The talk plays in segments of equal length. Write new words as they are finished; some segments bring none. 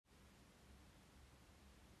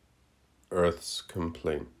Earth's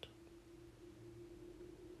complaint.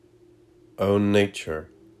 O nature,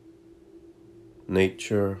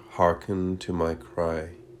 nature, hearken to my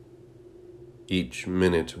cry. Each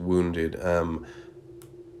minute wounded am,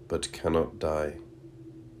 but cannot die.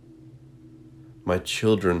 My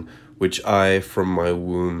children, which I from my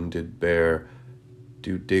womb did bear,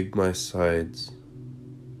 do dig my sides,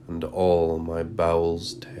 and all my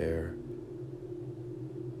bowels tear.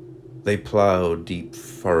 They plow deep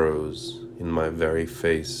furrows in my very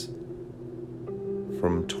face.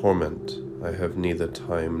 From torment I have neither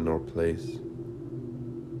time nor place.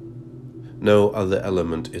 No other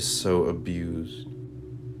element is so abused,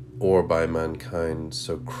 or by mankind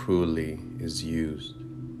so cruelly is used.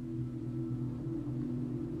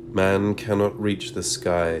 Man cannot reach the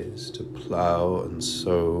skies to plow and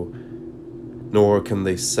sow, nor can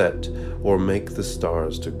they set or make the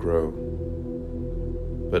stars to grow.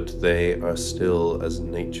 But they are still as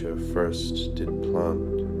nature first did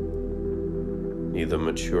plant, neither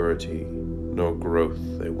maturity nor growth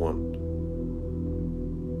they want.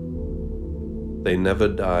 They never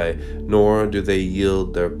die, nor do they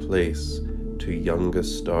yield their place to younger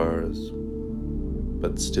stars,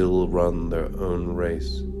 but still run their own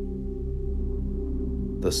race.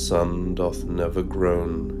 The sun doth never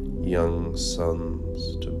groan young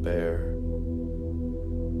sons to bear,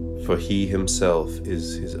 for he himself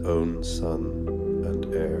is his own son and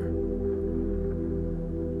heir.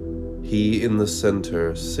 He in the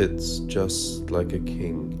center sits just like a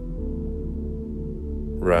king.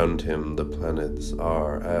 Round him the planets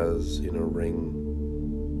are as in a ring.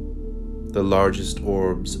 The largest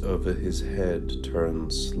orbs over his head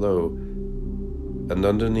turn slow, and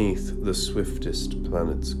underneath the swiftest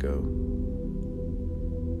planets go.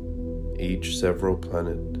 Each several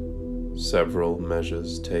planet several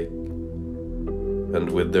measures take,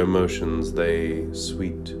 and with their motions they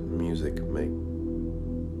sweet music make.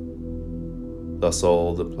 Thus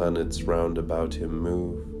all the planets round about him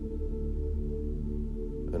move,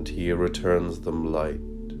 and he returns them light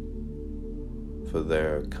for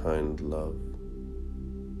their kind love.